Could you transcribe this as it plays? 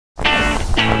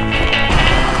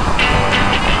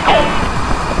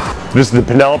This is the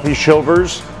Penelope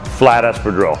Chilvers flat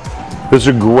espadrille. This is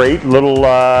a great little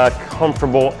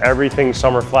comfortable everything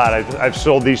summer flat. I've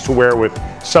sold these to wear with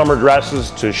summer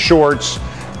dresses, to shorts,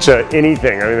 to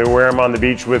anything. I mean, they wear them on the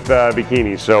beach with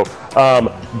bikinis. So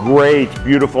great,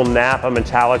 beautiful Napa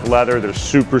metallic leather. They're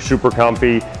super, super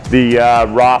comfy. The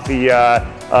raffia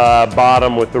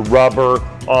bottom with the rubber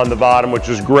on the bottom, which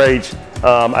is great.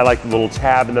 I like the little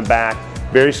tab in the back.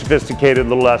 Very sophisticated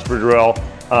little espadrille.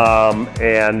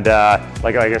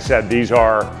 Like I said, these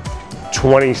are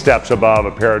 20 steps above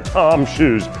a pair of Tom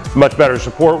shoes. Much better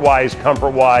support-wise,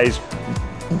 comfort-wise,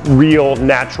 real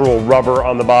natural rubber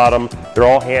on the bottom. They're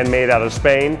all handmade out of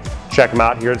Spain. Check them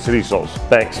out here at City Soles.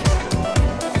 Thanks.